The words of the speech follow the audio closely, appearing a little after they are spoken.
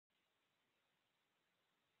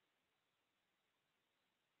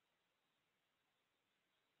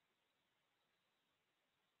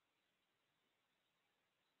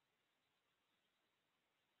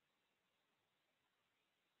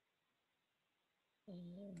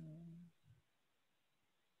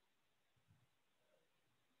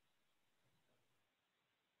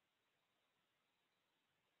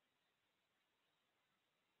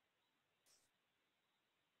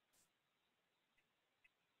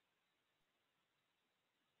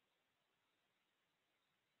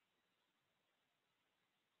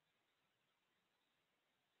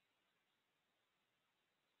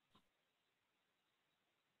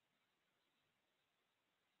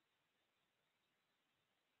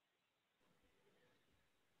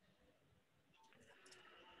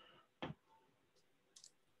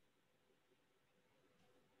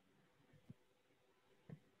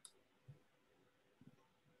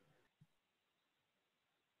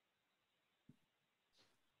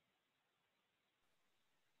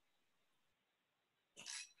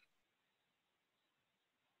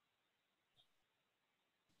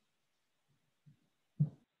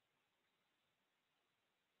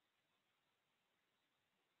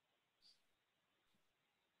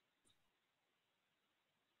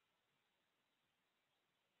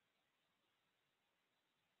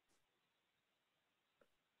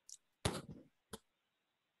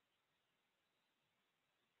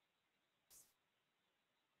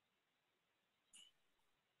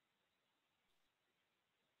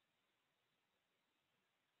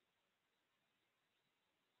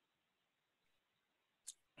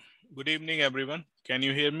Good evening, everyone. Can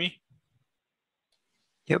you hear me?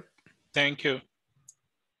 Yep. Thank you.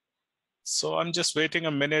 So I'm just waiting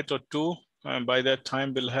a minute or two. And by that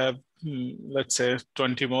time, we'll have, let's say,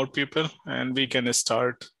 20 more people and we can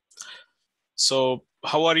start. So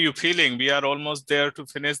how are you feeling? We are almost there to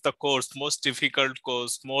finish the course, most difficult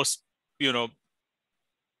course, most,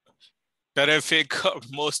 terrific,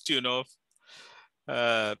 most,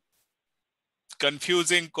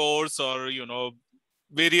 confusing course or,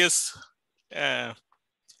 various uh,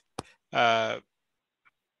 uh,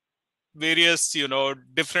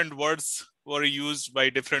 different words were used by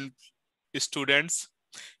different students.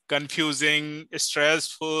 Confusing,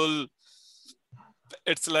 stressful.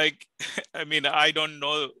 It's like, I mean, I don't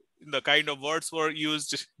know the kind of words were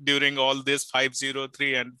used during all this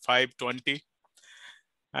 503 and 520.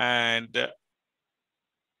 And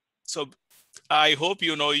so I hope,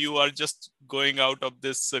 you are just going out of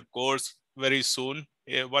this course very soon,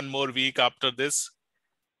 one more week after this,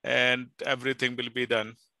 and everything will be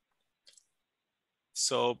done.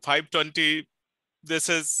 So 520, this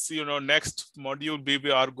is, next module we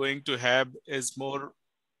are going to have is more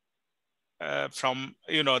from,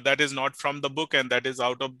 that is not from the book and that is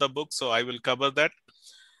out of the book. So I will cover that.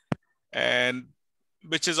 And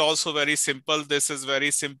which is also very simple. This is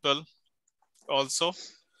very simple also.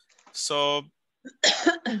 So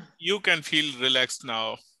you can feel relaxed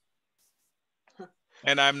now.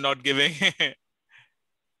 And I'm not giving,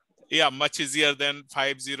 yeah, much easier than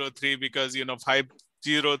 503 because,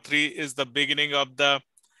 503 is the beginning of the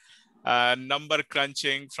number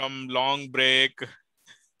crunching from long break.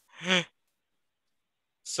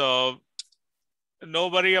 So no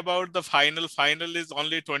worry about the final. Final is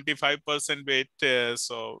only 25% weight.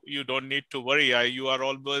 So you don't need to worry. You are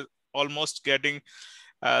almost getting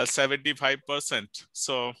 75%.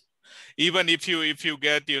 So even if you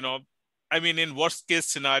get, I mean, in worst case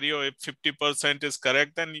scenario, if 50% is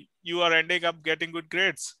correct, then you are ending up getting good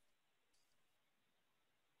grades.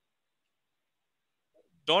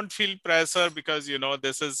 Don't feel pressure because,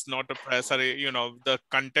 this is not a pressure, the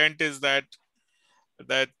content is that,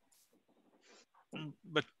 but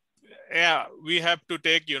yeah, we have to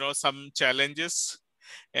take, some challenges.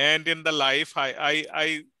 And in the life,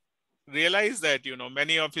 I realize that,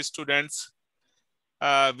 many of students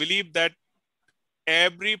believe that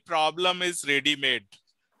every problem is ready-made.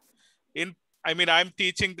 I'm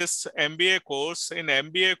teaching this MBA course. In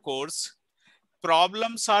MBA course,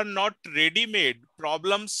 problems are not ready-made.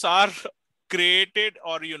 Problems are created,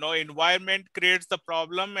 or, environment creates the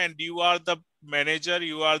problem and you are the manager,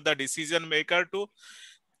 you are the decision maker to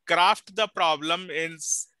craft the problem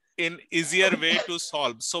in easier way to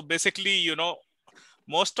solve. So basically,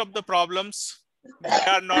 most of the problems, they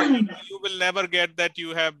are not, you will never get that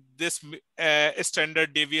you have this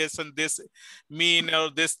standard deviation, this mean, or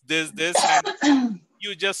this, and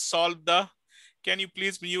you just solve the, can you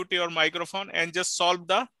please mute your microphone and just solve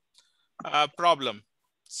the problem.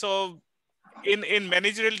 So in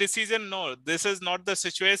managerial decision, no, this is not the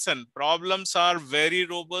situation. Problems are very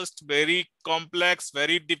robust, very complex,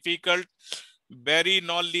 very difficult, very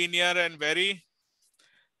non-linear, and very,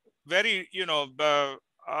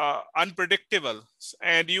 unpredictable.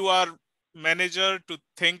 And you are manager to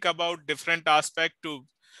think about different aspect to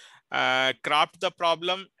craft the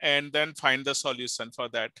problem and then find the solution for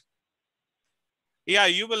that. Yeah,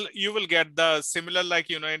 you will get the similar, like,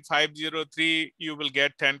 you know, in 503, you will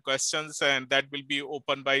get 10 questions and that will be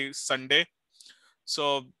open by Sunday.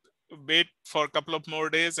 So wait for a couple of more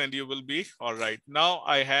days and you will be all right. Now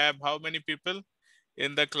I have how many people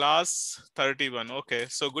in the class? 31. Okay,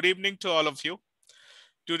 so good evening to all of you.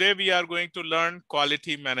 Today we are going to learn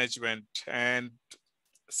quality management. And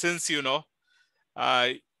since, you know,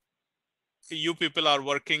 you people are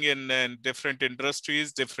working in different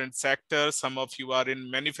industries, different sectors. Some of you are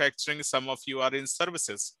in manufacturing, some of you are in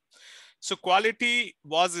services. So quality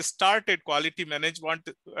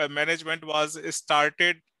management was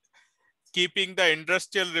started keeping the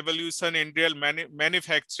industrial revolution in real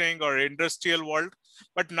manufacturing or industrial world.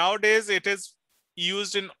 But nowadays it is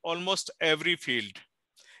used in almost every field.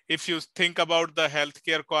 If you think about the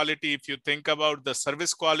healthcare quality, if you think about the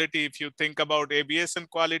service quality, if you think about aviation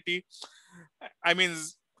quality, I mean,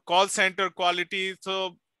 call center quality.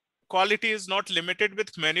 So quality is not limited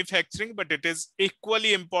with manufacturing, but it is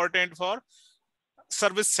equally important for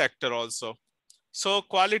service sector also. So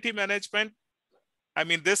quality management, I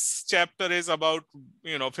mean, this chapter is about,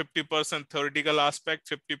 you know, 50% theoretical aspect,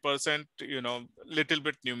 50%, you know, little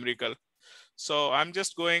bit numerical. So I'm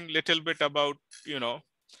just going little bit about, you know,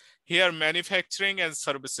 here manufacturing and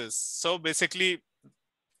services. So basically,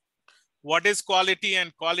 what is quality?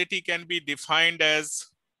 And quality can be defined as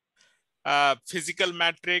physical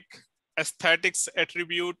metric, aesthetics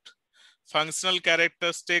attribute, functional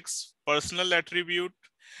characteristics, personal attribute,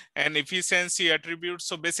 and efficiency attributes.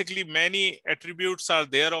 So basically many attributes are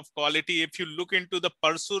there of quality. If you look into the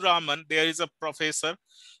Parsuraman, there is a professor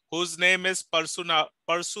whose name is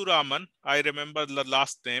Parsuraman. I remember the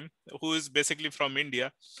last name, who is basically from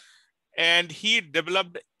India. And he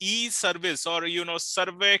developed e-service, or, you know,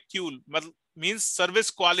 SurveyQual, means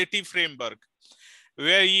service quality framework,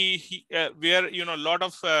 where where, you know, a lot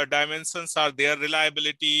of dimensions are there: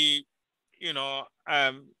 reliability, you know,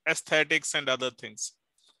 aesthetics and other things.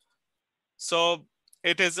 So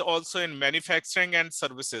it is also in manufacturing and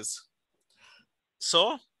services.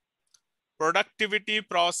 So productivity,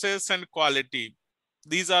 process, and quality,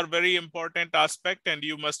 these are very important aspect, and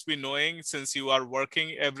you must be knowing, since you are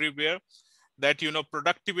working everywhere, that, you know,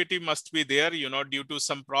 productivity must be there. You know, due to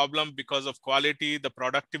some problem, because of quality, the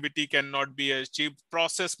productivity cannot be achieved.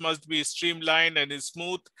 Process must be streamlined and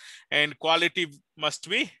smooth, and quality must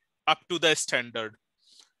be up to the standard.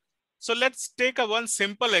 So let's take one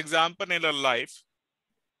simple example in our life.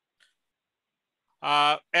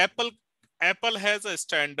 Apple has a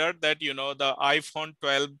standard that, you know, the iPhone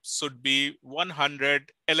 12 should be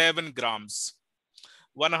 111 grams.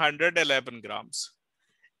 111 grams.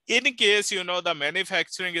 In case, you know, the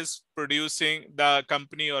manufacturing is producing, the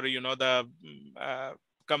company, or, you know, the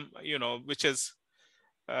you know, which is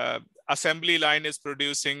assembly line is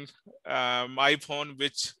producing iPhone,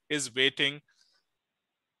 which is weighting,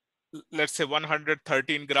 let's say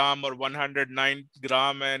 113 gram or 109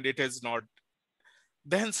 gram, and it is not,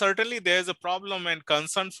 then certainly there's a problem and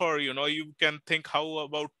concern for, you know, you can think, how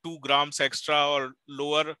about 2 grams extra or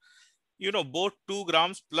lower? You know, both 2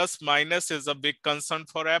 grams plus minus is a big concern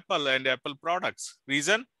for Apple and Apple products.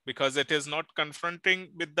 Reason? Because it is not confronting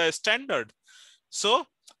with the standard. So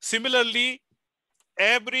similarly,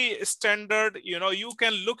 every standard, you know, you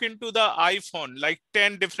can look into the iPhone, like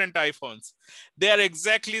 10 different iPhones. They are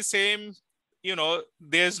exactly same. You know,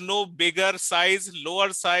 there's no bigger size,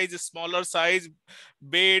 lower size, smaller size,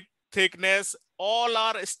 weight, thickness, all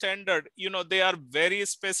are standard. You know, they are very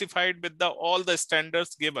specified with the all the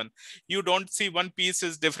standards given. You don't see one piece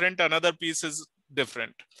is different, another piece is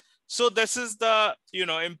different. So this is the, you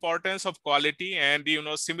know, importance of quality. And, you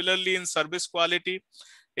know, similarly in service quality,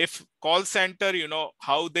 if call center, you know,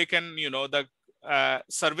 how they can, you know, the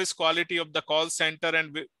service quality of the call center,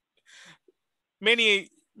 and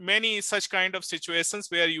many such kind of situations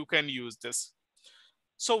where you can use this.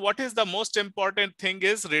 So what is the most important thing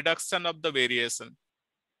is reduction of the variation.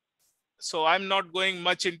 So I'm not going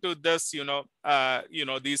much into this, you know,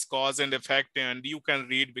 these cause and effect, and you can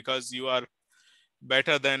read because you are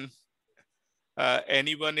better than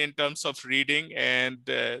anyone in terms of reading. And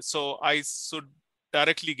so I should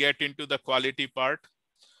directly get into the quality part.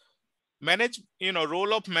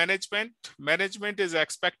 Role of management. Management is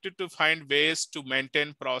expected to find ways to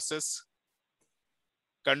maintain process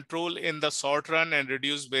control in the short run and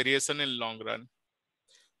reduce variation in long run.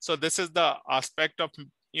 So this is the aspect of,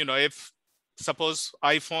 you know, if suppose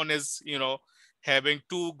iPhone is, you know, having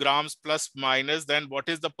 2 grams plus minus, then what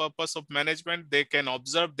is the purpose of management? They can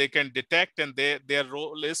observe, they can detect, and their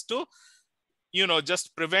role is to, you know,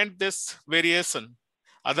 just prevent this variation.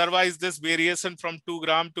 Otherwise, this variation from 2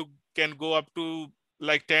 gram to can go up to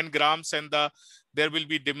like 10 grams, and the There will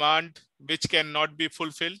be demand which cannot be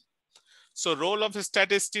fulfilled. So role of a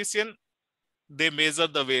statistician, they measure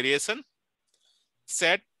the variation,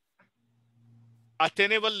 set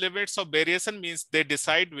attainable limits of variation, means they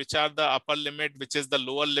decide which are the upper limit, which is the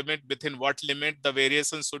lower limit, within what limit the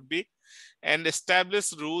variation should be, and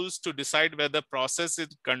establish rules to decide whether process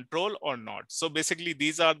is control or not. So basically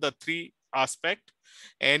these are the three aspects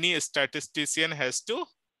any statistician has to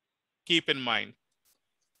keep in mind.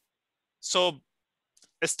 So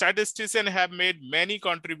statisticians have made many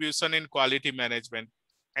contributions in quality management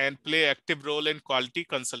and play active role in quality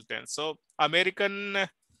consultants. So American,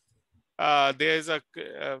 there is a,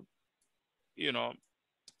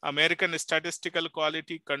 American Statistical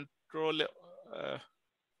Quality Control,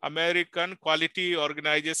 American Quality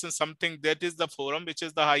Organization, something that is the forum which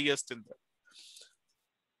is the highest in there.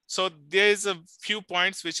 So there is a few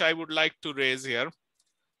points which I would like to raise here.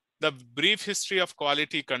 The brief history of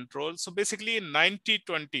quality control. So basically in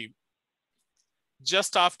 1920,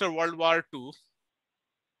 just after World War II,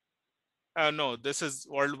 no, this is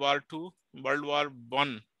World War II, World War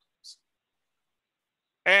I.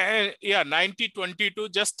 Yeah, 1922,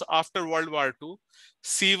 just after World War II,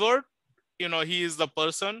 Seward, he is the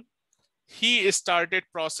person, he started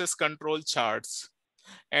process control charts,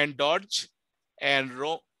 and Dodge and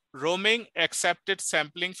roaming accepted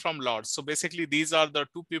sampling from lots. So basically these are the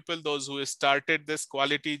two people, those who started this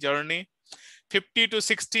quality journey. 50 to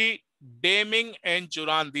 60, Deming and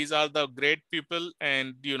Juran, these are the great people,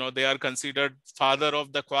 and they are considered father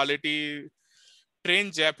of the quality.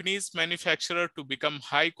 Train Japanese manufacturer to become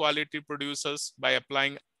high quality producers by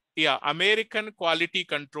applying American quality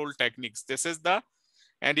control techniques. This is the,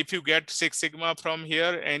 and if you get Six Sigma from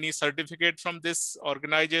here, any certificate from this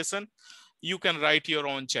organization, you can write your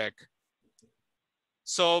own check.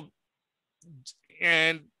 So,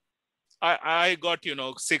 and I got,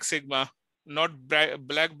 Six Sigma, not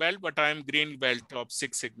black belt, but I'm green belt of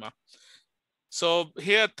Six Sigma. So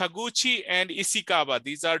here, Taguchi and Ishikawa,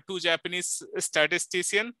 these are two Japanese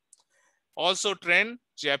statisticians, also train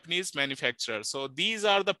Japanese manufacturers. So these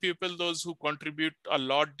are the people, those who contribute a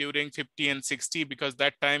lot during 50 and 60, because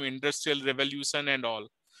that time industrial revolution and all.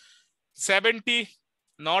 70,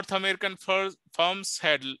 North American firms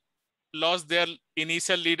had lost their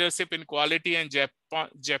initial leadership in quality, and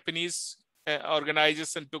Japanese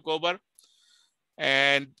organization took over.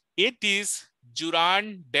 And 80s,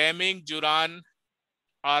 Juran, Deming, Juran,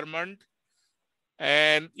 Armand,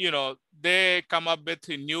 and they come up with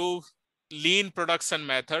new lean production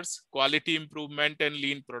methods, quality improvement and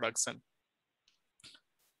lean production.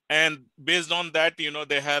 And based on that,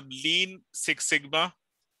 they have Lean Six Sigma.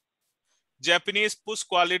 Japanese push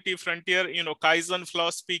quality frontier, Kaizen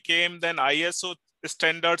philosophy came, then ISO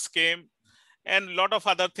standards came, and a lot of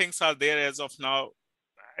other things are there as of now,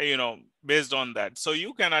 based on that. So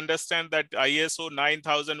you can understand that ISO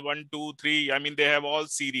 9001, 2, 3, I mean, they have all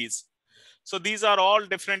series. So these are all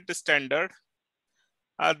different standards.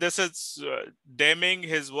 This is Deming,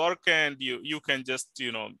 his work, and you can just,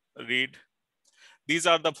 read. These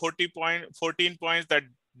are the 14 points that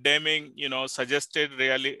Deming, suggested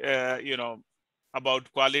really,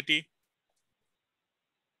 about quality.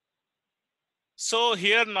 So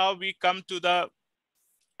here now we come to the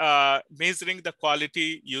measuring the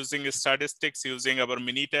quality using statistics, using our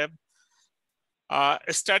Minitab.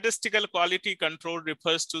 Statistical quality control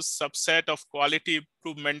refers to subset of quality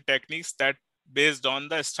improvement techniques that based on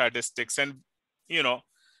the statistics. And,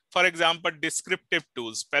 for example, descriptive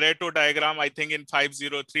tools, Pareto diagram, I think in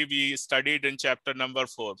 503, we studied in chapter number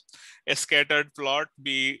 4. A scattered plot,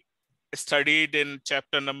 we studied in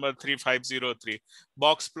chapter number 3, 503.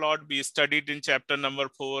 Box plot, we studied in chapter number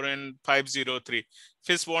 4 in 503.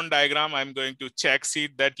 Fishbone diagram, I'm going to check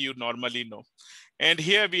sheet that you normally know. And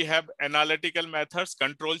here we have analytical methods,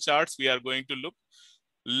 control charts. We are going to look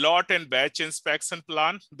lot and batch inspection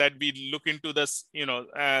plan, that we look into this,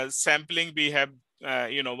 sampling. We have,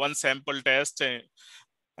 one sample test,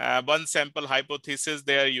 one sample hypothesis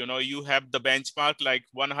there. You have the benchmark like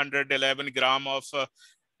 111 gram of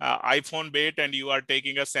iPhone weight, and you are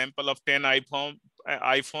taking a sample of 10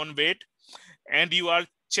 iPhone weight, and you are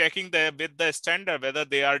checking with the standard whether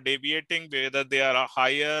they are deviating, whether they are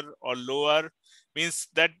higher or lower. Means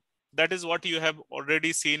that is what you have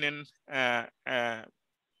already seen in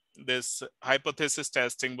this hypothesis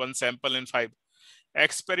testing, one sample in 5.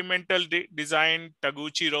 Experimental design,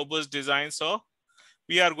 Taguchi robust design. So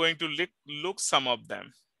we are going to look some of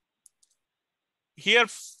them. Here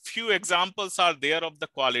few examples are there of the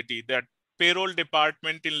quality. That payroll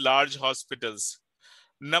department in large hospitals,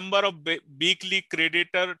 number of weekly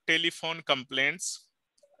creditor telephone complaints,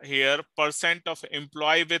 here percent of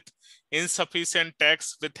employee with insufficient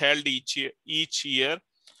tax withheld each year,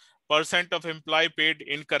 percent of employee paid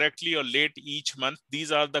incorrectly or late each month.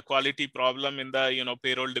 These are the quality problem in the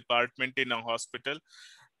payroll department in a hospital.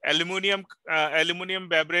 Aluminum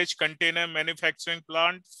beverage container manufacturing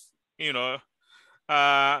plant,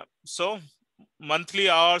 so monthly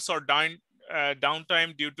hours or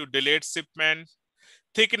downtime due to delayed shipment,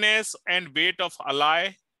 thickness and weight of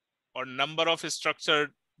alloy or number of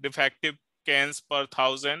structured defective cans per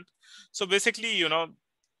thousand. So basically,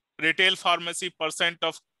 retail pharmacy percent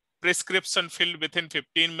of prescription filled within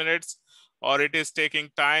 15 minutes or it is taking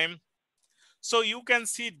time. So you can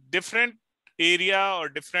see different area or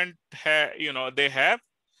different, they have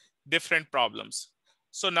different problems.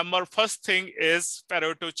 So first thing is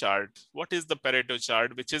Pareto chart. What is the Pareto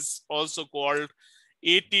chart, which is also called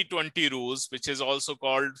 80-20 rules, which is also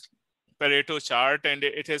called Pareto chart, and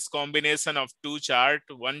it is combination of two chart.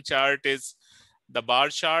 One chart is the bar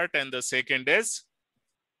chart and the second is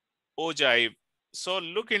ogive. So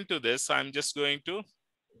look into this. I'm just going to.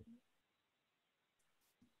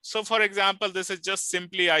 So for example, this is just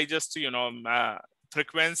simply, I just,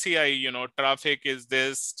 frequency, traffic is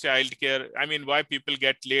this, childcare. I mean, why people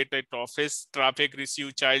get late at office, traffic,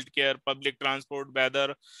 receive childcare, public transport,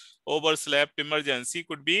 weather, overslept, emergency,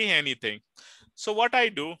 could be anything. So what I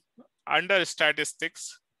do under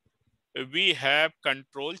statistics, we have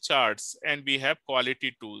control charts and we have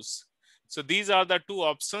quality tools. So these are the two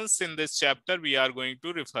options in this chapter we are going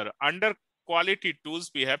to refer. Under quality tools,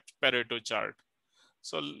 we have Pareto chart.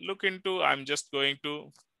 So look into, I'm just going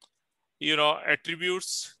to,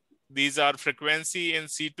 attributes. These are frequency in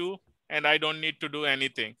C2 and I don't need to do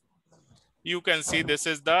anything. You can see this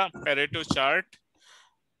is the Pareto chart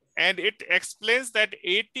and it explains that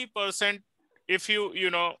 80%, if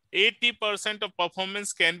 80% of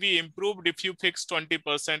performance can be improved if you fix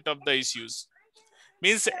 20% of the issues.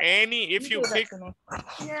 Means if you fix,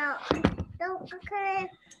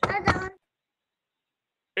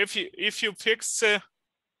 if you fix,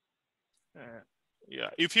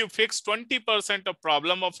 if you fix 20% of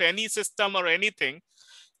problem of any system or anything,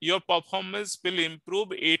 your performance will improve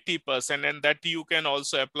 80%, and that you can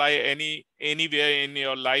also apply anywhere in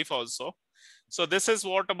your life also. So this is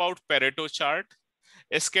what about Pareto chart.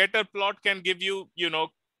 A scatter plot can give you,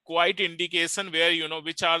 quite indication where,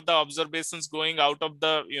 which are the observations going out of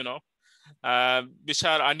the, which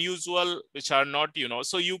are unusual, which are not,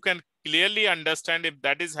 so you can clearly understand if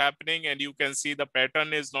that is happening and you can see the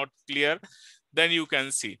pattern is not clear, then you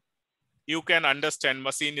can see, you can understand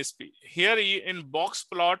machine is here in box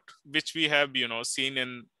plot, which we have, seen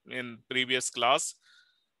in previous class.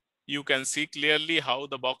 You can see clearly how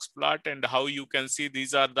the box plot and how you can see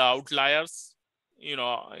these are the outliers,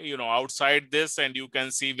 outside this, and you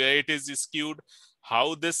can see where it is skewed,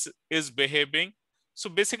 how this is behaving. So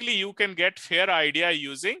basically you can get fair idea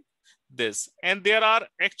using this. And there are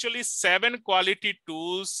actually 7 quality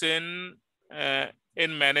tools in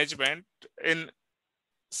management, in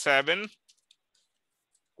 7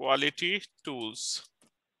 quality tools.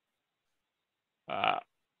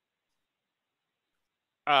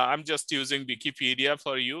 I'm just using Wikipedia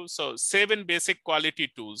for you. So 7 basic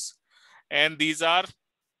quality tools. And these are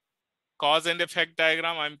cause and effect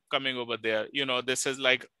diagram. I'm coming over there. This is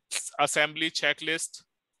like assembly checklist.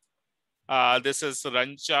 This is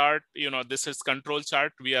run chart. This is control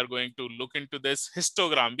chart. We are going to look into this.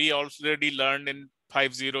 Histogram. We already learned in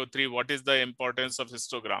 503 what is the importance of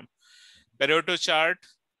histogram. Pareto chart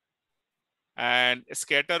and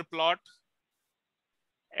scatter plot.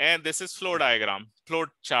 And this is flow diagram, flow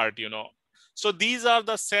chart, So these are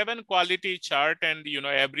the 7 quality chart, and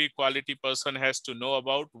every quality person has to know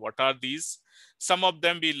about what are these. Some of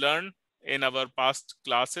them we learned in our past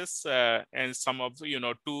classes, and some of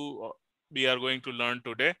 2 we are going to learn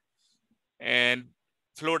today. And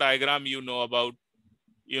flow diagram, about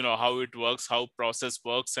how it works, how process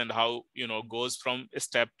works, and how goes from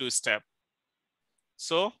step to step.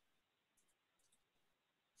 So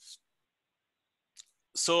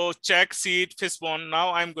check seat fishbone.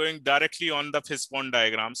 Now I'm going directly on the fishbone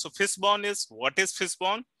diagram. So fishbone is, what is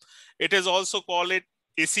fishbone? It is also called it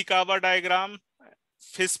Ishikawa diagram,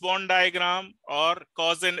 fishbone diagram, or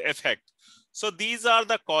cause and effect. So these are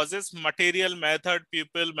the causes: material, method,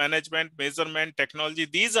 people, management, measurement, technology.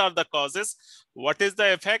 These are the causes. What is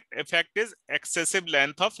the effect? Effect is excessive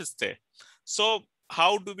length of stay. So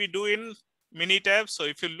how do we do in Minitab? So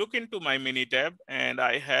if you look into my Minitab, and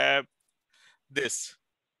I have this.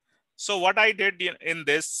 So what I did in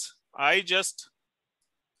this, I just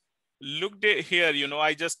looked at here,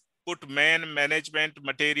 I just put management,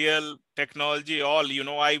 material, technology, all, you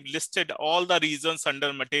know, I've listed all the reasons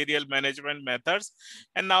under material management methods.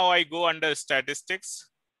 And now I go under statistics.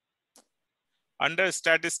 Under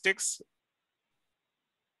statistics,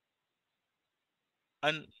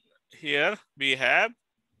 and here we have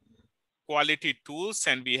quality tools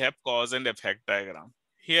and we have cause and effect diagram.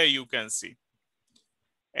 Here you can see.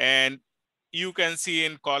 And you can see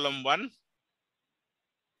in column 1,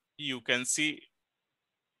 you can see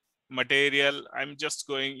material. I'm just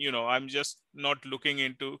going, you know, I'm just not looking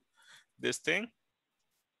into this thing.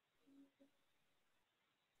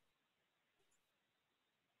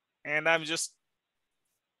 And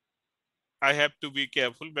I have to be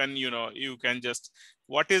careful when, you know, you can just,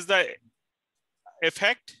 what is the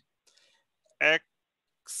effect?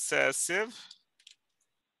 Excessive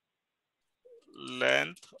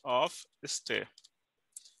length of stay.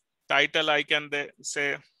 Title, I can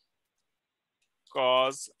say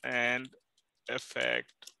cause and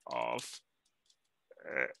effect of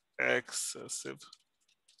excessive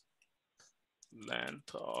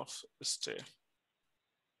length of stay.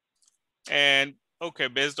 And okay,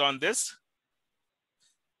 based on this,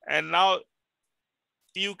 and now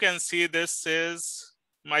you can see this is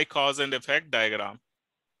my cause and effect diagram.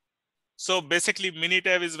 So basically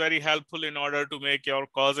Minitab is very helpful in order to make your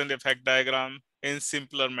cause and effect diagram in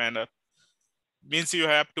simpler manner. Means you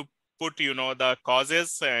have to put, you know, the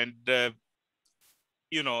causes and,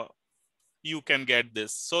 you know, you can get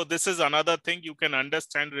this. So this is another thing you can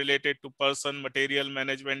understand related to person, material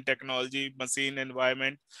management, technology, machine,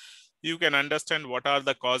 environment. You can understand what are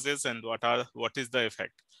the causes and what is the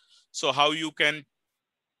effect. So how you can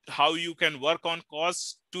work on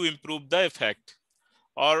cause to improve the effect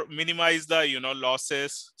or minimize the, you know,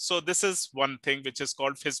 losses. So this is one thing which is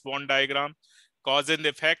called Fishbone diagram, cause and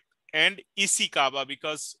effect, and Ishikawa,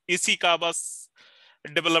 because Ishikawa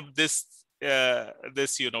developed this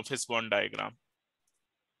you know, Fishbone diagram.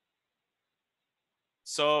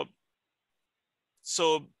 So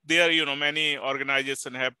there, you know, many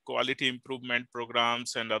organizations have quality improvement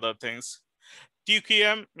programs and other things.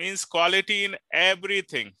 TQM means quality in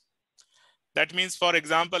everything. That means, for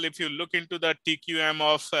example, if you look into the TQM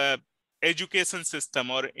of education system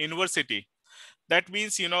or university, that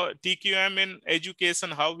means, you know, TQM in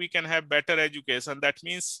education, how we can have better education. That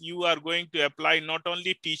means you are going to apply not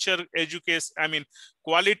only teacher education, I mean,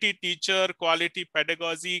 quality teacher, quality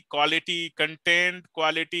pedagogy, quality content,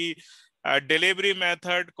 quality delivery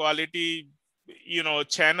method, quality, you know,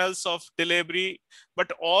 channels of delivery,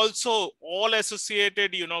 but also all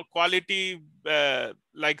associated, you know, quality,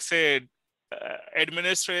 like say,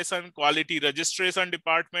 administration, quality registration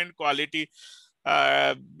department, quality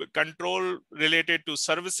uh, control related to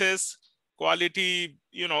services, quality,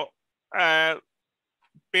 you know, uh,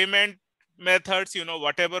 payment methods, you know,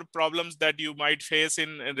 whatever problems that you might face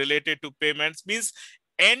in related to payments, means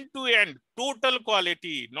end to end total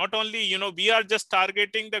quality. Not only, you know, we are just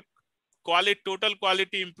targeting the total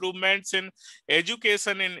quality improvements in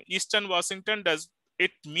education in Eastern Washington. Does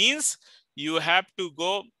it means you have to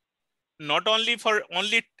go not only for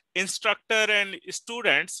only instructor and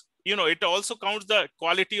students, you know, it also counts the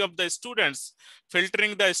quality of the students,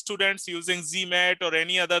 filtering the students using ZMAT or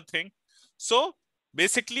any other thing. So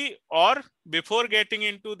basically, or before getting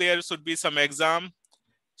into, there should be some exam.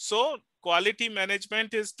 So quality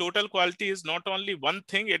management is total quality is not only one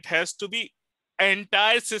thing, it has to be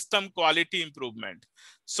entire system quality improvement.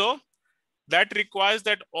 So that requires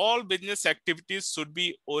that all business activities should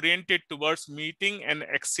be oriented towards meeting and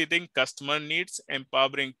exceeding customer needs,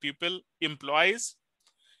 empowering people, employees,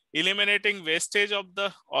 eliminating wastage of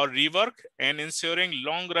the or rework, and ensuring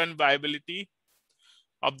long-run viability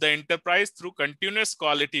of the enterprise through continuous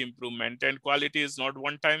quality improvement. And quality is not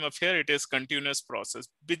one-time affair; it is continuous process.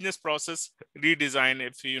 Business process redesign.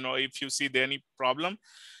 If you know, if you see any problem,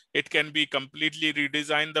 it can be completely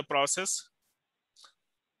redesign the process.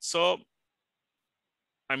 So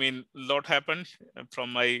I mean, a lot happened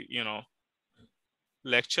from my, you know,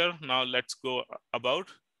 lecture. Now let's go about.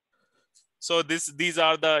 So these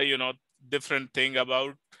are the, you know, different thing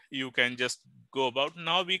about you can just go about.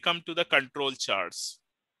 Now we come to the control charts.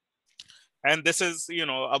 And this is, you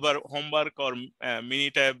know, our homework or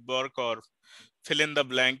Minitab work or fill in the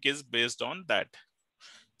blank is based on that.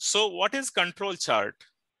 So what is control chart?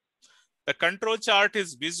 The control chart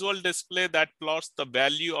is visual display that plots the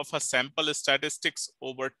value of a sample statistics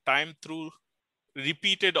over time through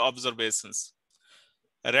repeated observations.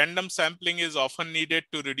 Random sampling is often needed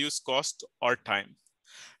to reduce cost or time.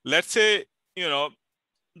 Let's say, you know,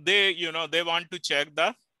 they want to check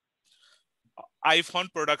the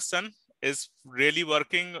iPhone production is really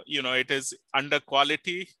working, you know, it is under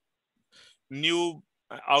quality. new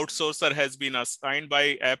outsourcer has been assigned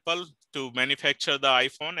by Apple to manufacture the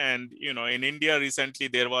iPhone. And, in India recently,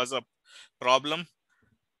 there was a problem.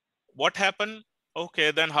 What happened?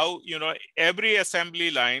 Okay, then how, every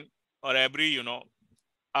assembly line or every,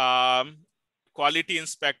 quality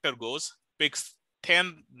inspector goes, picks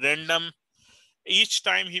 10 random, each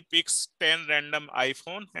time he picks 10 random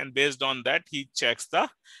iPhone, and based on that, he checks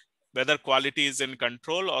whether quality is in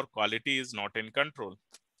control or quality is not in control.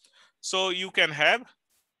 So you can have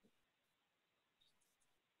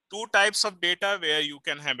two types of data where you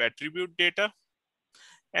can have attribute data.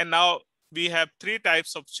 And now we have three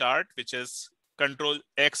types of chart, which is control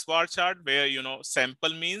X bar chart, where,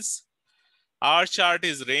 sample means, R chart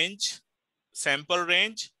is range, sample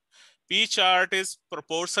range, P chart is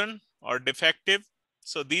proportion or defective.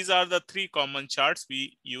 So these are the three common charts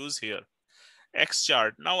we use here. X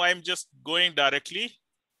chart. Now I'm just going directly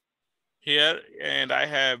here, and I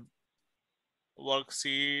have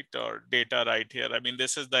worksheet or data right here. I mean,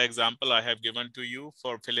 this is the example I have given to you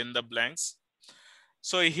for fill in the blanks.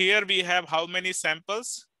 So here we have how many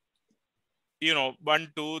samples?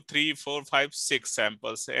 1, 2, 3, 4, 5, 6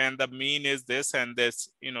 samples. And the mean is this and this,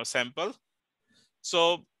 sample.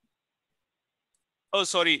 So, oh,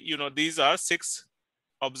 sorry, these are 6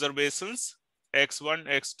 observations, X1,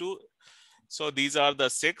 X2. So these are the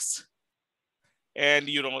 6. And,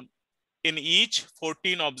 in each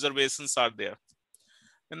 14 observations are there.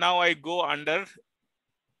 And now I go under,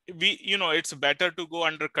 it's better to go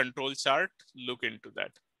under control chart, look into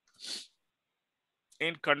that.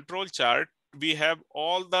 In control chart, we have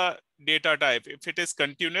all the data type. If it is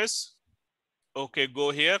continuous, okay,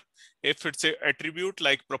 go here. If it's an attribute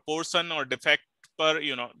like proportion or defect per,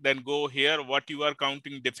 then go here. What you are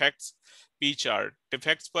counting defects, P chart.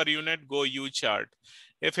 Defects per unit, go U chart.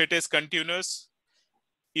 If it is continuous,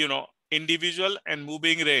 individual and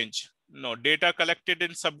moving range, no. Data collected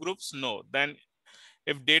in subgroups, no. Then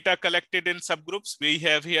if data collected in subgroups, we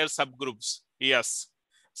have here subgroups, yes.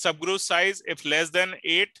 Subgroup size, if less than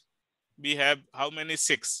 8, we have how many?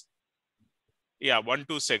 6. Yeah, 1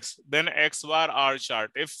 to 6. Then X bar R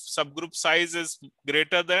chart. If subgroup size is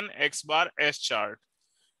greater than X bar S chart.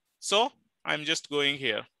 So I'm just going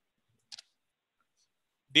here.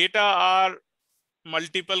 Data are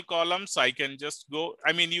multiple columns. I can just go.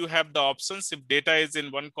 I mean, you have the options if data is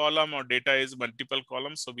in one column or data is multiple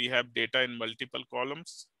columns. So we have data in multiple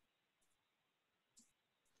columns.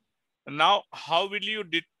 Now, how will you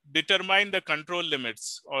determine the control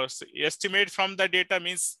limits or estimate from the data?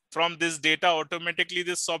 Means from this data automatically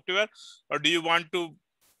this software, or do you want to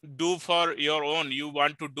do for your own? You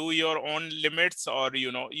want to do your own limits, or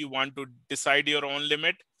you want to decide your own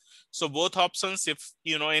limit. So both options, if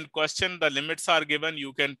in question the limits are given,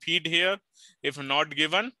 you can feed here. If not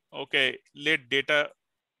given, okay, let data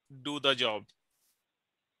do the job.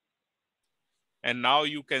 And now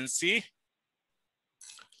you can see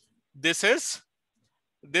this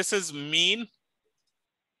is mean.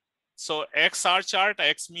 So XR chart,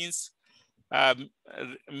 X means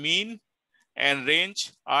mean, and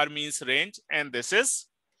range, R means range. And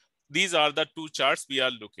these are the two charts we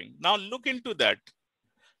are looking. Now look into that.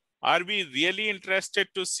 Are we really interested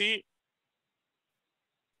to see?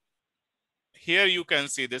 Here you can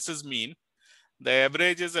see this is mean. The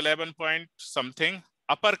average is 11 point something.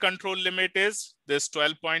 Upper control limit is this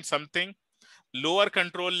 12 point something. Lower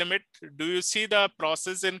control limit, do you see the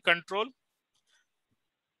process in control?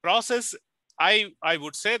 Process, I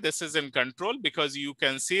would say this is in control because you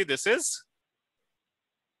can see this is.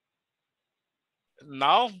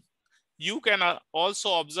 Now you can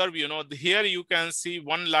also observe, here you can see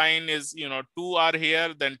one line is, 2 are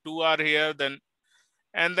here, then 2 are here, then,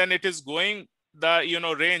 and then it is going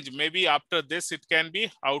the, range. Maybe after this, it can be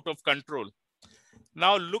out of control.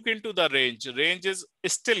 Now look into the range. Range is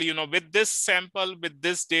still, with this sample, with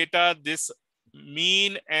this data, this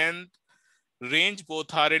mean and range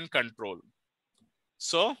both are in control.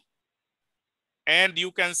 So, and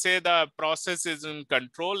you can say the process is in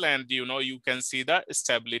control, and you can see the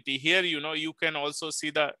stability here. You can also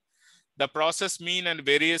see the process mean and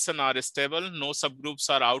variation are stable. No subgroups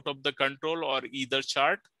are out of the control or either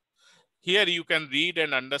chart. Here you can read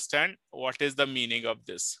and understand what is the meaning of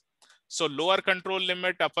this. So lower control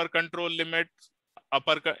limit, upper control limit,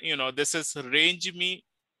 this is range mean.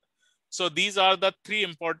 So these are the three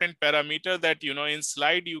important parameters that, in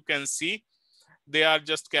slide you can see. They are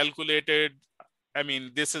just calculated. I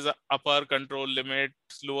mean, this is a upper control limit,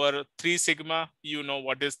 lower 3 sigma. You know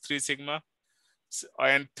what is 3 sigma?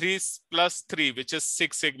 And 3 plus 3, which is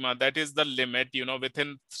 6 sigma. That is the limit,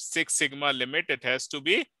 within 6 sigma limit, it has to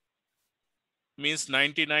be means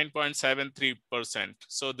 99.73%.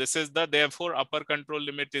 So this is the, therefore upper control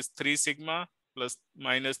limit is 3 sigma plus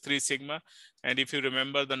minus 3 sigma. And if you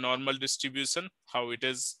remember the normal distribution, how it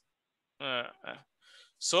is.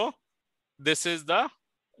 So this is the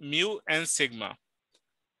mu and sigma.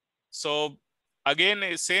 So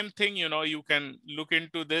again, same thing, you can look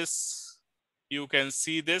into this. You can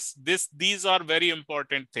see this. These are very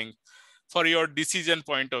important things for your decision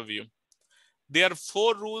point of view. There are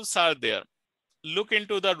 4 rules are there. Look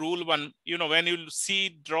into the rule 1. When you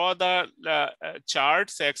see, draw the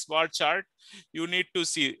charts, X bar chart, you need to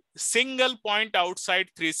see single point outside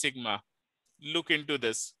 3 sigma. Look into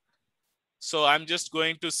this. So I'm just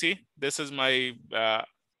going to see, this is my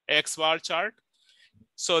X bar chart.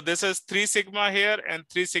 So this is 3 sigma here and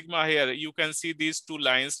 3 sigma here. You can see these 2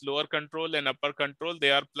 lines, lower control and upper control,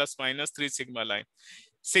 they are plus minus 3 sigma line.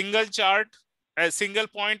 Single chart, a single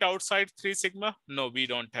point outside 3 sigma? No, we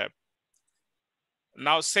don't have.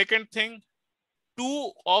 Now, second thing,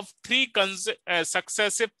 2 of 3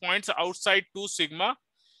 successive points outside 2 sigma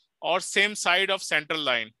or same side of central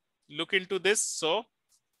line. Look into this. So,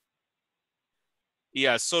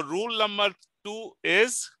 yeah, so rule number 2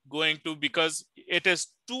 is going to, because it is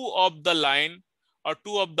 2 of the line or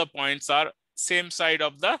 2 of the points are same side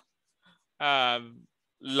of the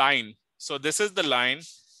line. So this is the line.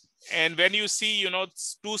 And when you see,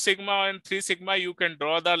 2 sigma and 3 sigma, you can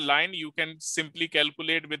draw the line. You can simply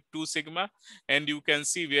calculate with 2 sigma and you can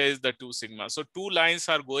see where is the 2 sigma. So 2 lines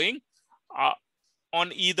are going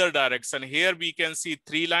on either direction. Here we can see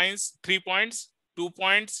 3 lines, 3 points, 2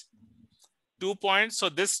 points, 2 points. So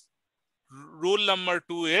this rule number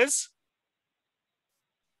 2 is,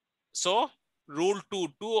 so rule 2,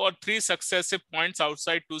 2 or 3 successive points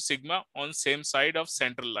outside 2 sigma on same side of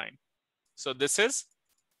central line. So this is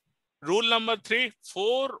rule number 3,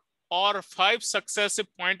 4 or 5 successive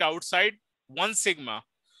point outside 1 sigma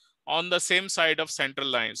on the same side of central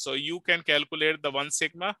line. So you can calculate the 1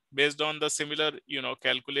 sigma based on the similar,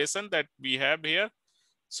 calculation that we have here.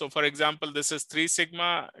 So for example, this is 3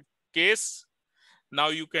 sigma case. Now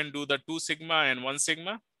you can do the 2 sigma and 1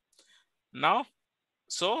 sigma. Now,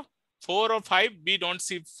 so 4 or 5, we don't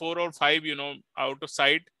see 4 or 5,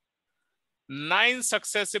 outside. 9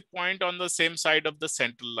 successive point on the same side of the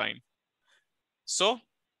central line. So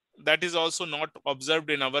that is also not observed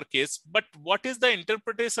in our case. But what is the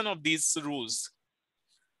interpretation of these rules?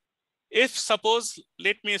 If suppose,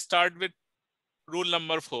 let me start with rule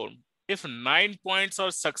number 4. If 9 points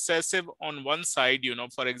are successive on one side,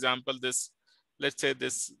 for example, this, let's say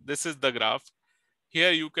this is the graph.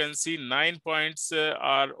 Here you can see 9 points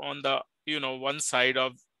are on the, one side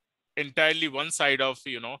of, entirely one side of,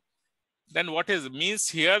 then what is means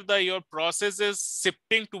here, your process is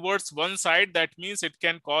shifting towards one side. That means it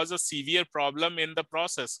can cause a severe problem in the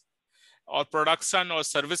process or production or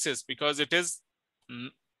services, because it is,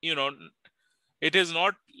 it is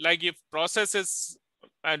not like if process is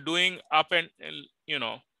doing up and,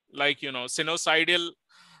 like, sinusoidal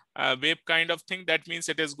wave kind of thing. That means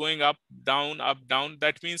it is going up, down,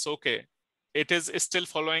 that means, okay, it is still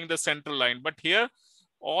following the central line. But here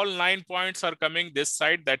all 9 points are coming this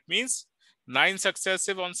side. That means 9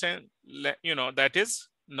 successive on, that is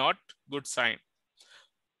not good sign.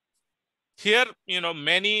 Here,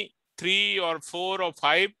 many 3 or 4 or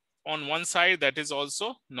 5 on one side, that is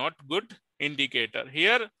also not good indicator.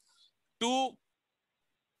 Here 2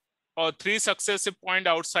 or 3 successive point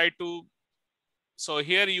outside 2. So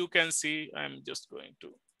here you can see, I'm just going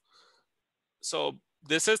to, so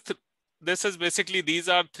this is basically, these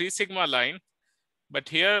are 3 sigma line. But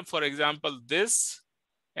here, for example, this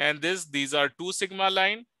and this, these are 2 sigma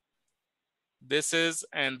line. This is,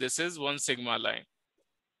 and this is 1 sigma line.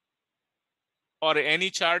 Or any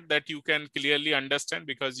chart that you can clearly understand,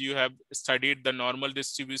 because you have studied the normal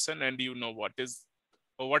distribution and you know what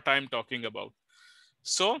I'm talking about.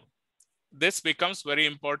 So this becomes very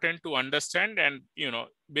important to understand, and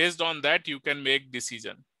based on that you can make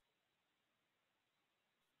decision.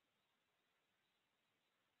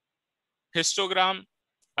 Histogram,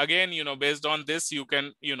 again, based on this you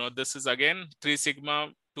can, this is again 3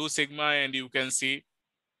 sigma, 2 sigma, and you can see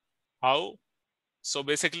how. So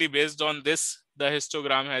basically based on this, the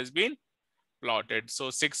histogram has been plotted.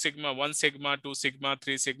 So 6 sigma, 1 sigma, 2 sigma,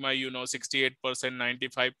 3 sigma, 68%,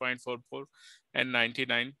 95.44 and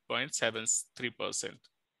 99.73%.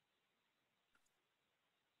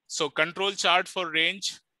 So control chart for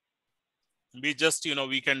range, we just,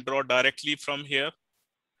 we can draw directly from here.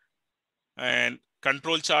 And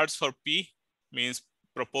control charts for P means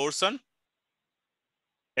proportion,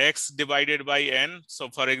 X divided by N. So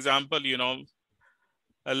for example,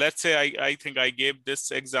 let's say I think I gave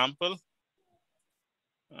this example.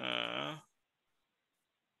 No.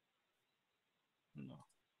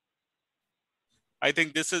 I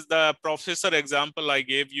think this is the professor example I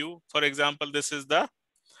gave you. For example, this is the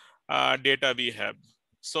data we have.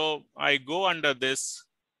 So I go under this,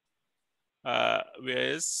 where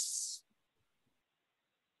is,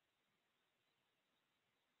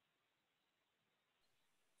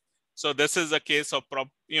 so this is a case of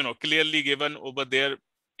clearly given over there,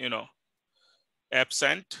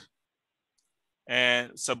 absent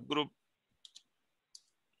and subgroup.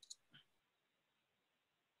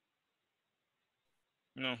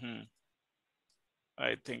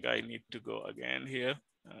 I think I need to go again here.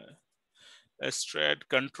 Strat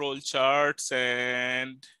control charts,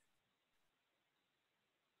 and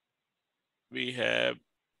we have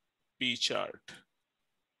P chart.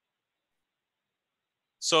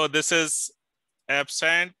 So this is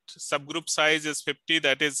absent, subgroup size is 50,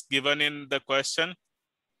 that is given in the question.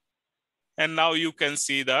 And now you can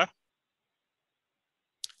see the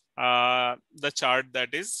chart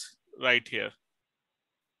that is right here.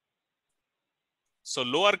 So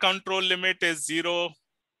lower control limit is 0.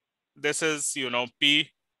 This is, P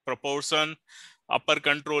proportion. Upper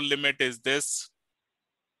control limit is this.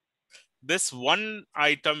 This one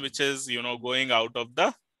item which is, going out of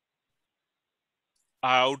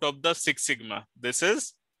the 6 sigma. This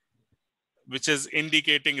is, which is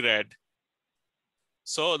indicating red.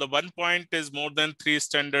 So the 1 point is more than 3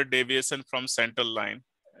 standard deviation from central line.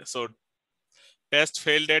 So test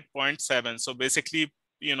failed at 0.7. So basically,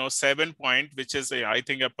 7 point, which is I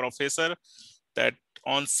think a professor that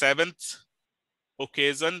on 7th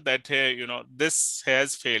occasion that, this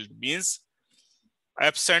has failed, means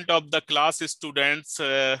absent of the class students.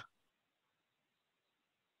 I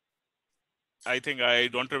think I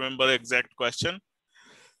don't remember the exact question.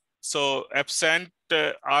 So absent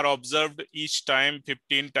are observed each time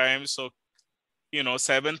 15 times. So,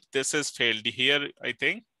 7th, this is failed. Here, I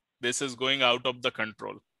think this is going out of the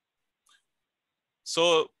control.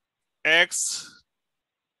 So X,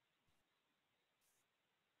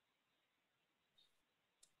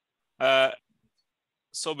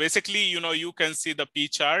 so basically, you can see the P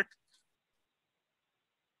chart.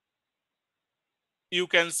 You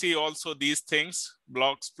can see also these things,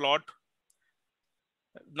 blocks plot.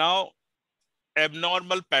 Now,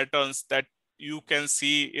 abnormal patterns that you can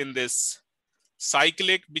see in this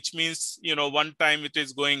cyclic, which means, one time it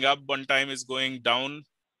is going up, one time is going down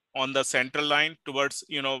on the central line towards,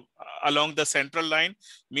 along the central line,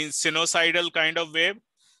 means sinusoidal kind of wave.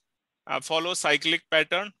 Follow cyclic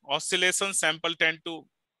pattern. Oscillation sample tend to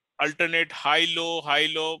alternate high,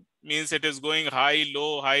 low, means it is going high,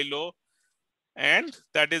 low, and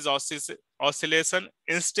that is oscillation.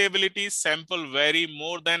 Instability, sample vary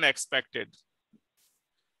more than expected.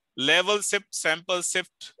 Level shift, sample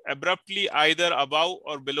shift abruptly either above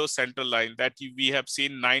or below central line, that we have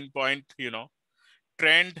seen 9 point,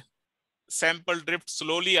 trend. Sample drift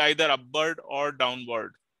slowly either upward or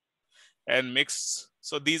downward, and mix.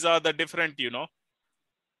 So these are the different,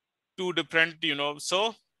 two different,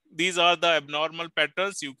 so these are the abnormal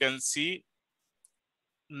patterns you can see.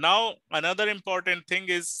 Now, another important thing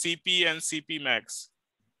is CP and CP max.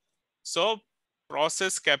 So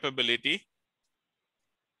process capability.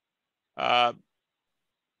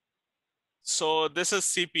 So this is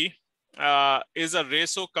CP, is a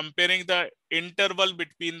ratio comparing the interval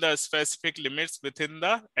between the specific limits within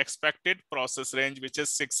the expected process range, which is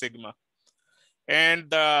 6 sigma. And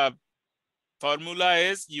the formula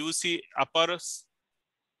is UC upper,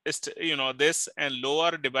 this, and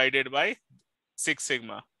lower divided by 6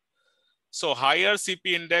 sigma. So higher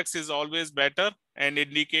CP index is always better and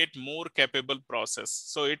indicate more capable process.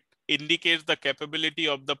 So it indicates the capability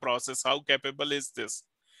of the process. How capable is this?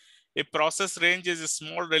 If process range is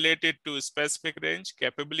small related to a specific range,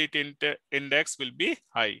 capability index will be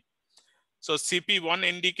high. So CP1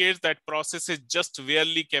 indicates that process is just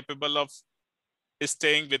barely capable of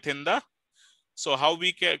staying within the. So how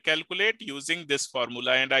we calculate? Using this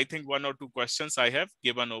formula. And I think 1 or 2 questions I have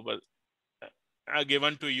given over,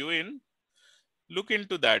 given to you in. Look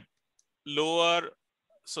into that. Lower,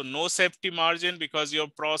 so no safety margin because your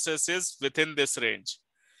process is within this range.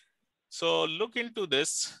 So look into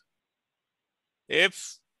this.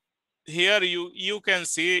 If here you can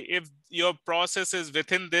see if your process is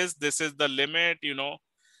within this is the limit,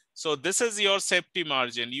 So this is your safety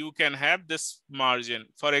margin. You can have this margin.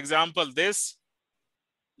 For example, this,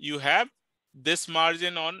 you have this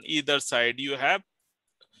margin on either side. You have,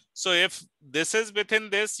 so if this is within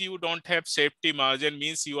this, you don't have safety margin,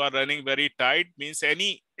 means you are running very tight, means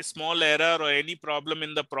any small error or any problem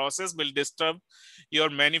in the process will disturb your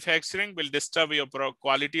manufacturing, will disturb your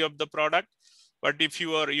quality of the product. But if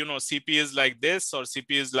you are, CP is like this or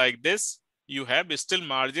CP is like this, you have still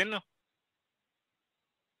margin.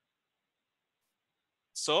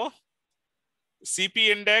 So CP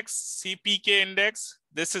index, CPK index,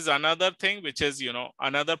 this is another thing, which is,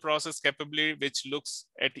 another process capability, which looks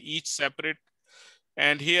at each separate.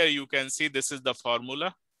 And here you can see this is the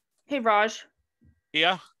formula. Hey, Raj.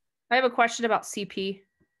 Yeah. I have a question about CP.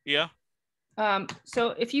 Yeah. So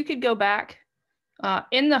if you could go back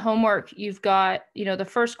in the homework, you've got, the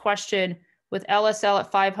first question with LSL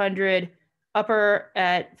at 500, upper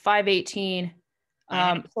at 518.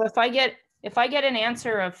 So if I get an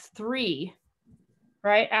answer of 3,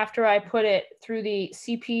 right, after I put it through the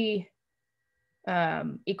CP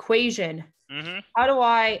equation, how do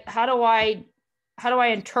I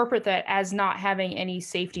interpret that as not having any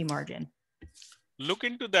safety margin? Look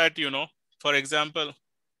into that, for example,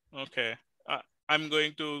 okay, I'm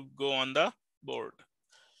going to go on the board.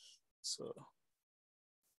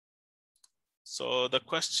 So the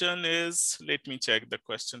question is, let me check the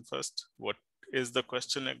question first. What is the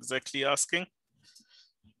question exactly asking?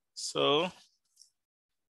 So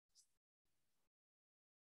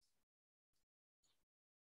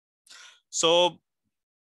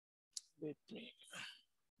let me.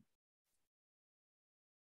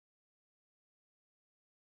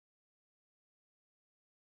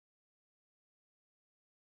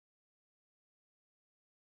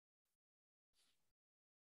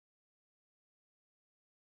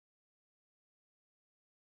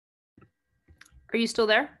 Are you still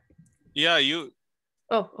there? Yeah, you.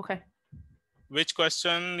 Oh, okay. Which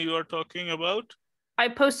question you are talking about? I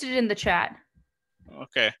posted it in the chat.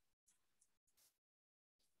 Okay.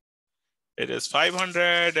 It is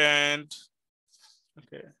 500 and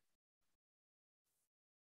okay.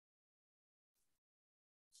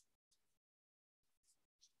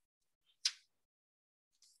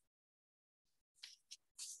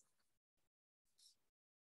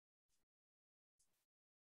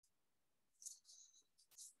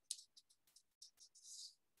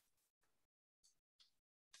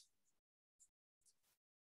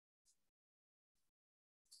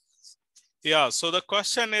 Yeah, so the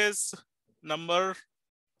question is number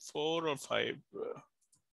 4 or 5.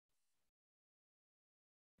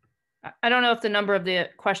 I don't know if the number of the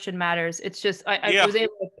question matters. It's just I was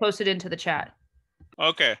able to post it into the chat.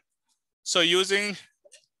 Okay. So using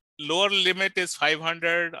lower limit is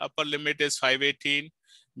 500, upper limit is 518,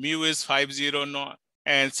 mu is 509,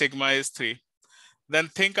 and sigma is 3. Then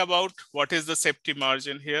think about what is the safety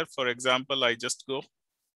margin here. For example, I just go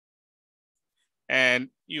and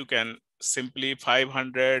you can simply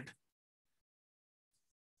 500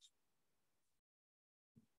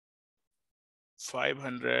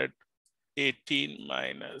 518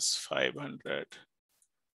 minus 500.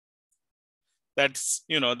 That's,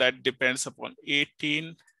 that depends upon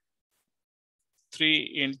 18,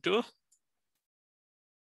 3 into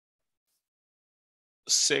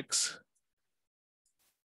 6.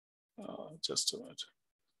 Just a minute.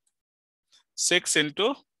 6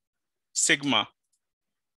 into sigma.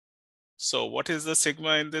 So what is the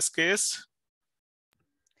sigma in this case?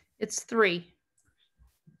 It's 3.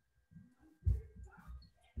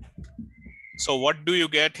 So what do you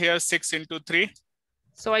get here? 6 into 3?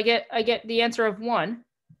 So I get the answer of 1.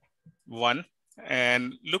 1.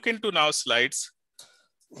 And look into now slides.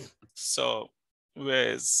 So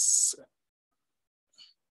where's,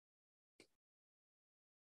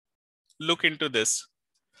 look into this.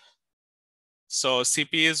 So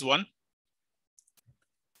CP is 1.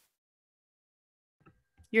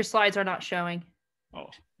 Your slides are not showing.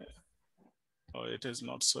 Oh, it is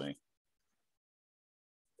not showing.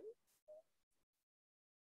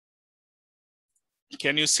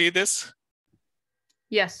 Can you see this?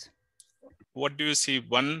 Yes. What do you see?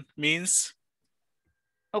 1 means?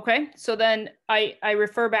 Okay, so then I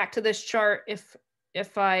refer back to this chart. If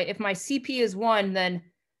my CP is 1, then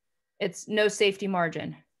it's no safety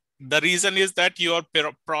margin. The reason is that your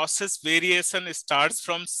process variation starts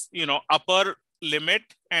from, upper limit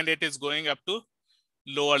and it is going up to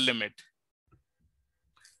lower limit.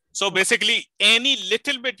 So basically any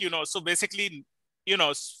little bit, so basically,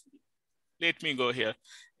 let me go here.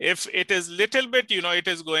 If it is little bit, it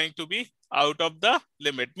is going to be out of the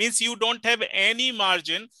limit. Means you don't have any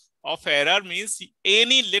margin of error, means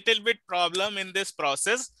any little bit problem in this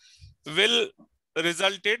process will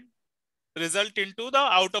result into the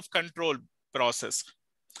out of control process.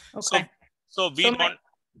 Okay. So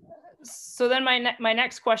then my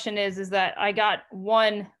next question is that I got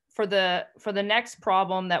 1 for the next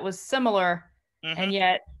problem that was similar, and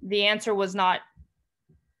yet the answer was not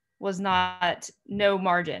no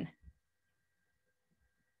margin.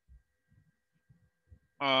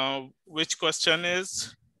 Which question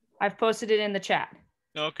is? I've posted it in the chat.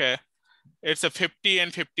 Okay. It's a 50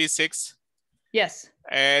 and 56. Yes.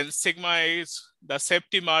 And sigma is the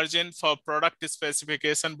safety margin for product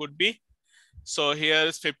specification would be. So here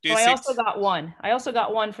is 56. So I also got one. I also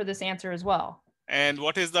got one for this answer as well. And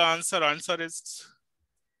what is the answer? Answer is?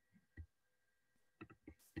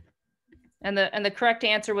 And the correct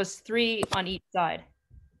answer was 3 on each side.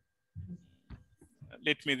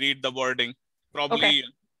 Let me read the wording. Probably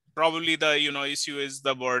the issue is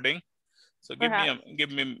the wording. So give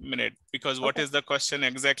me a minute, because what is the question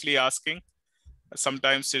exactly asking?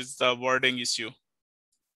 Sometimes it's the wording issue.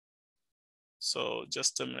 So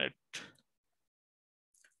just a minute.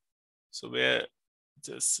 So where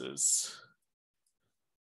this is.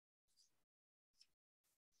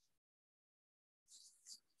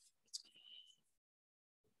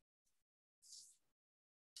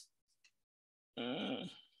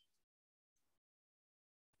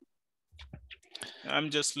 I'm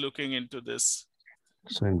just looking into this.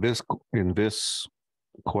 So in this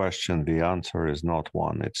question, the answer is not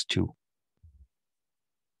 1, it's 2.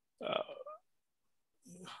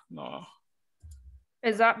 No.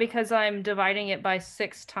 Is that because I'm dividing it by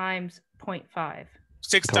 6 times 0.5?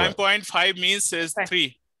 6 times 0.5 means is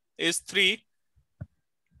 3. Is 3.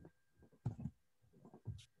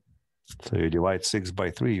 So you divide 6 by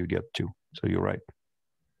 3, you get 2. So you're right.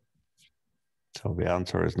 So the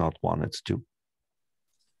answer is not 1, it's 2.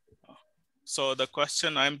 So the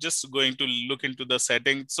question, I'm just going to look into the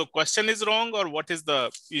setting. So question is wrong, or what is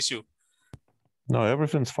the issue? No,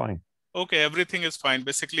 everything's fine. Okay, everything is fine.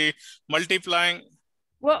 Basically multiplying.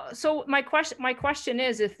 Well, so my question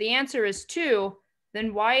is, if the answer is 2,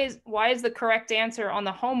 then why is the correct answer on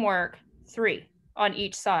the homework 3 on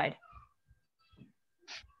each side?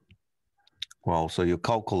 Well, so you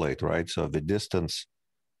calculate, right? So the distance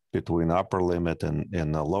between upper limit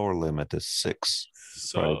and the lower limit is 6.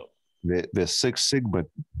 So right? The 6 sigma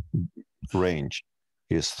range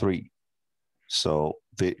is 3. So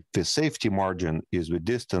the safety margin is the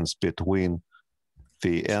distance between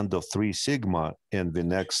the end of 3 sigma and the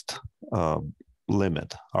next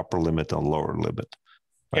limit, upper limit and lower limit,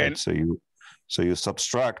 right? So you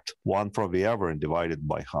subtract 1 from the other and divide it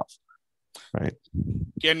by half, right?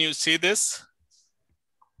 Can you see this?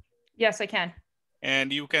 Yes, I can.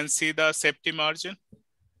 And you can see the safety margin?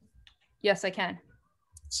 Yes, I can.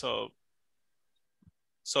 So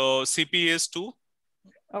CP is 2.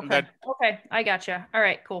 Okay. Okay, I gotcha. All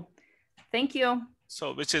right, cool. Thank you.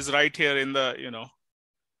 So which is right here in the,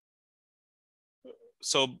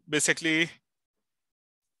 so basically,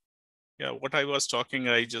 yeah, what I was talking,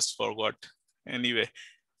 I just forgot. Anyway,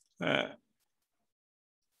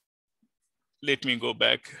 let me go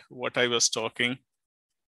back what I was talking.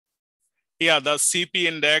 Yeah, the CP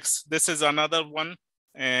index, this is another one.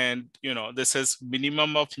 And, this is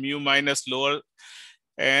minimum of mu minus lower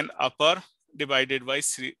and upper divided by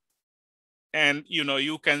 3. And,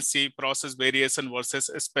 you can see process variation versus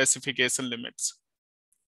specification limits.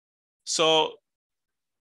 So,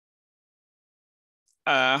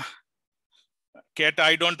 Kat,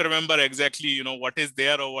 I don't remember exactly, what is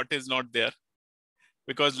there or what is not there,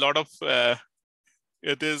 because a lot of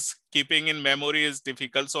it is keeping in memory is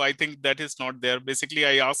difficult. So I think that is not there. Basically,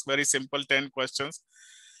 I ask very simple 10 questions.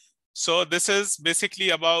 So this is basically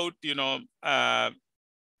about,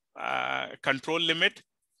 control limit.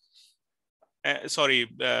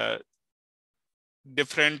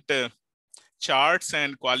 Different charts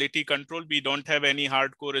and quality control. We don't have any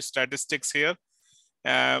hardcore statistics here.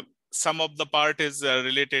 Some of the part is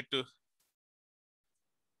related to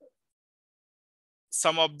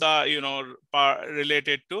some of the,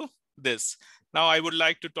 related to this. Now I would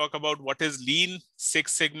like to talk about what is Lean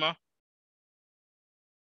Six Sigma.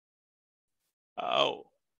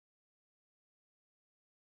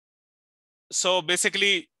 So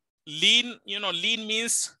basically lean, lean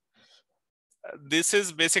means this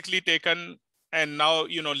is basically taken, and now,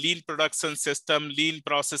 lean production system, lean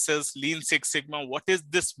processes, Lean Six Sigma. What is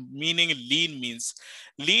this meaning lean means?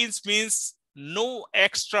 Lean means no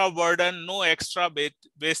extra burden, no extra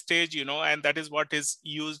wastage, and that is what is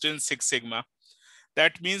used in Six Sigma.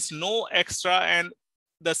 That means no extra, and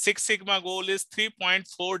the Six Sigma goal is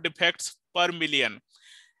 3.4 defects per million.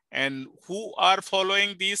 And who are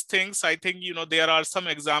following these things? I think, there are some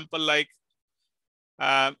example like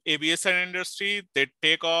aviation industry, they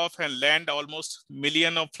take off and land almost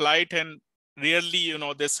million of flight, and rarely,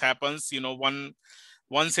 this happens,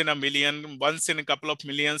 once in a million, once in a couple of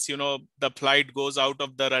millions, the flight goes out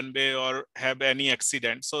of the runway or have any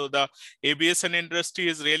accident. So the aviation industry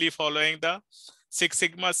is really following the Six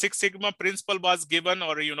Sigma principle was given,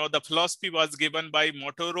 or the philosophy was given by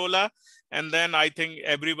Motorola, and then I think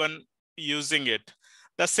everyone using it.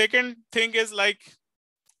 The second thing is like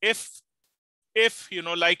if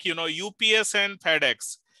UPS and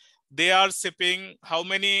FedEx, they are shipping how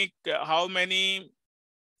many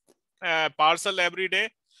parcel every day?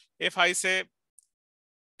 If I say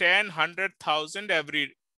 10, 100,000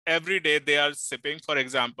 every day they are shipping, for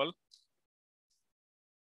example,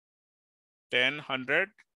 10,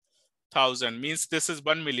 100,000 means this is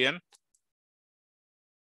 1 million.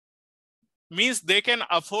 Means they can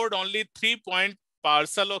afford only 3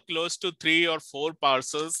 parcel or close to 3 or 4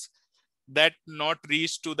 parcels that not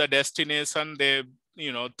reach to the destination. They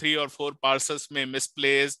 3 or 4 parcels may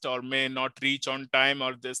misplaced or may not reach on time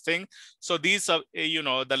or this thing. So these are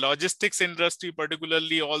the logistics industry,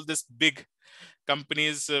 particularly all this big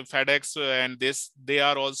companies, FedEx and this, they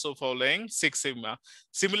are also following Six Sigma.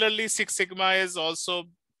 Similarly, Six Sigma is also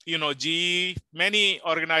GE, many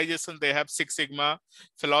organizations, they have Six Sigma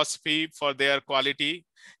philosophy for their quality,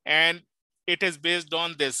 and it is based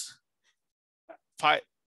on this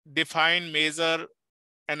define, measure,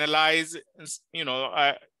 analyze.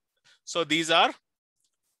 So these are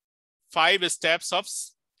 5 steps of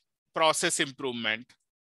process improvement,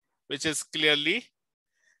 which is clearly,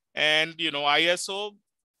 and ISO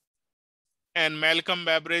and Malcolm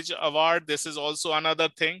Babbage Award, this is also another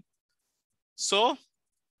thing. So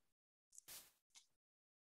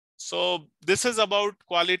this is about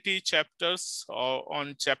quality chapters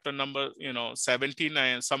on chapter number 17.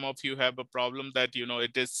 And some of you have a problem that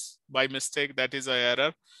it is by mistake, that is an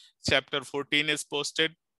error. Chapter 14 is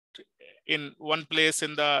posted in one place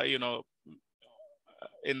in the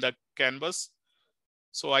in the canvas,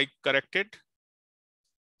 so I corrected.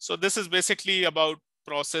 So this is basically about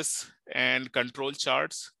process and control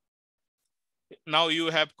charts. Now you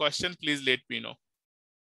have question, please let me know.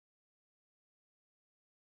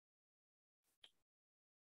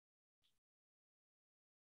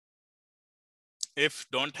 If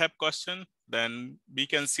don't have question, then we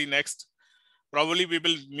can see next. Probably we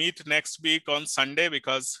will meet next week on Sunday,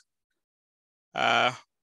 because on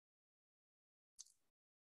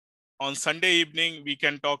Sunday evening we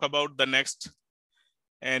can talk about the next,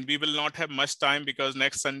 and we will not have much time because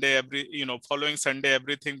next Sunday, following Sunday,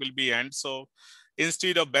 everything will be end. So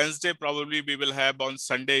instead of Wednesday, probably we will have on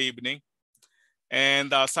Sunday evening,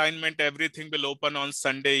 and the assignment, everything will open on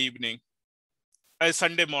Sunday evening.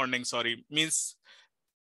 Sunday morning, sorry, means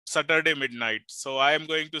Saturday midnight. So I am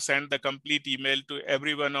going to send the complete email to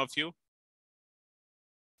every one of you.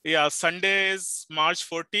 Yeah, Sunday is March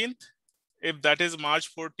 14th. If that is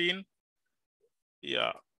March 14th,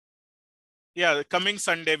 yeah, coming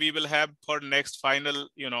Sunday we will have for next final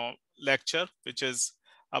lecture, which is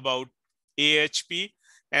about AHP,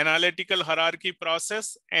 analytical hierarchy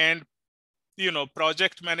process, and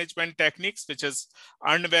project management techniques, which is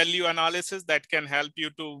earned value analysis, that can help you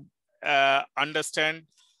to understand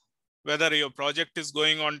whether your project is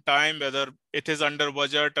going on time, whether it is under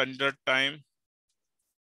budget, under time.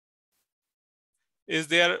 Is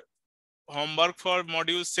there homework for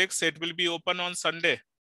module 6? It will be open on Sunday.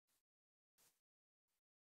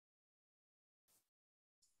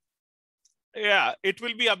 Yeah, it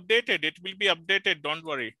will be updated. It will be updated. Don't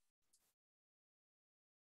worry.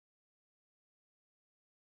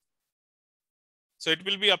 So it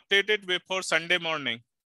will be updated before Sunday morning.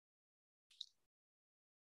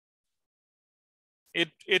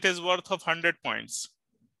 It is worth of 100 points.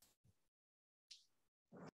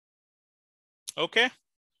 Okay.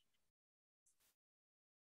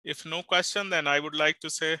 If no question, then I would like to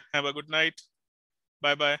say have a good night.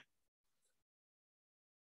 Bye-bye.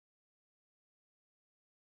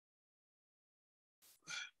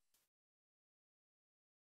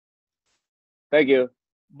 Thank you.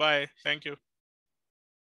 Bye. Thank you.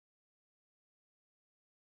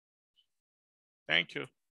 Thank you.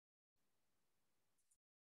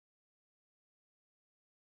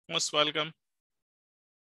 Most welcome.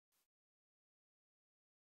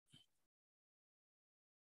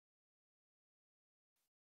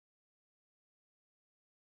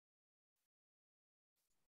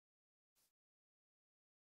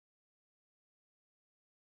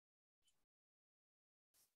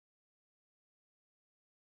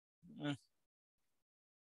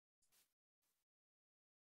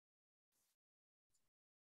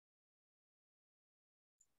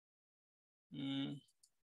 Mm.